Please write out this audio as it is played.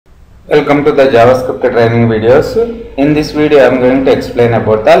Welcome to the JavaScript training videos. In this video I am going to explain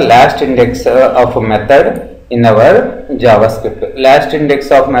about the last index of method in our JavaScript. Last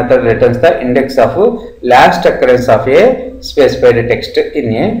index of method returns the index of last occurrence of a specified text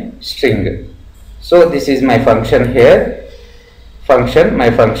in a string. So this is my function here.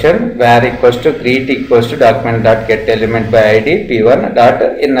 My function var equals to greet equals to document dot get element by id p1 dot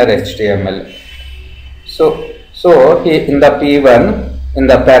inner html. So here in the p1, in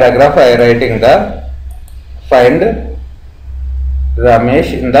the paragraph I writing the find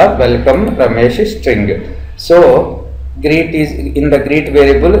Ramesh in the welcome Ramesh string. So greet is in the greet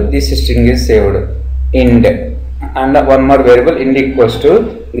variable, this string is saved ind, and one more variable ind equals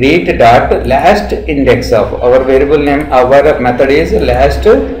to greet dot last index of. Our variable name, our method is last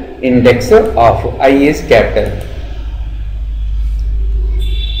index of, I is capital.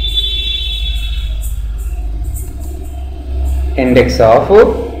 Index of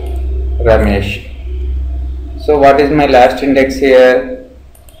Ramesh. So what is my last index here?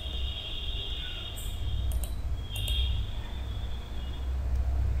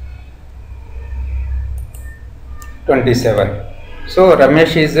 (27). So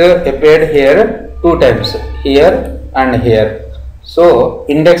Ramesh is appeared here two times, here and here. So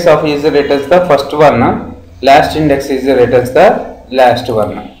index of is returns the first one, last index is returns the last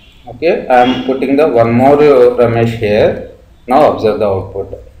one. Okay, I am putting the one more Ramesh here. Now observe the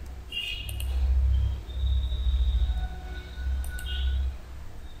output.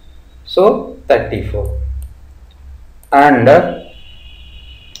 So 34. And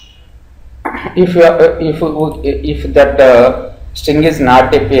if that string is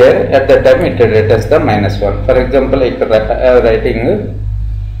not appear at the time, it returns the -1. For example, like writing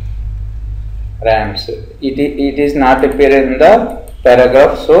Rams, it is not appear in the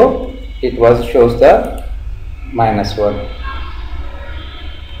paragraph, so it was shows the -1.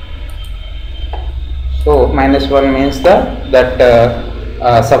 So -1 means that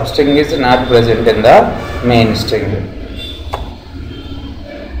substring is not present in the main string.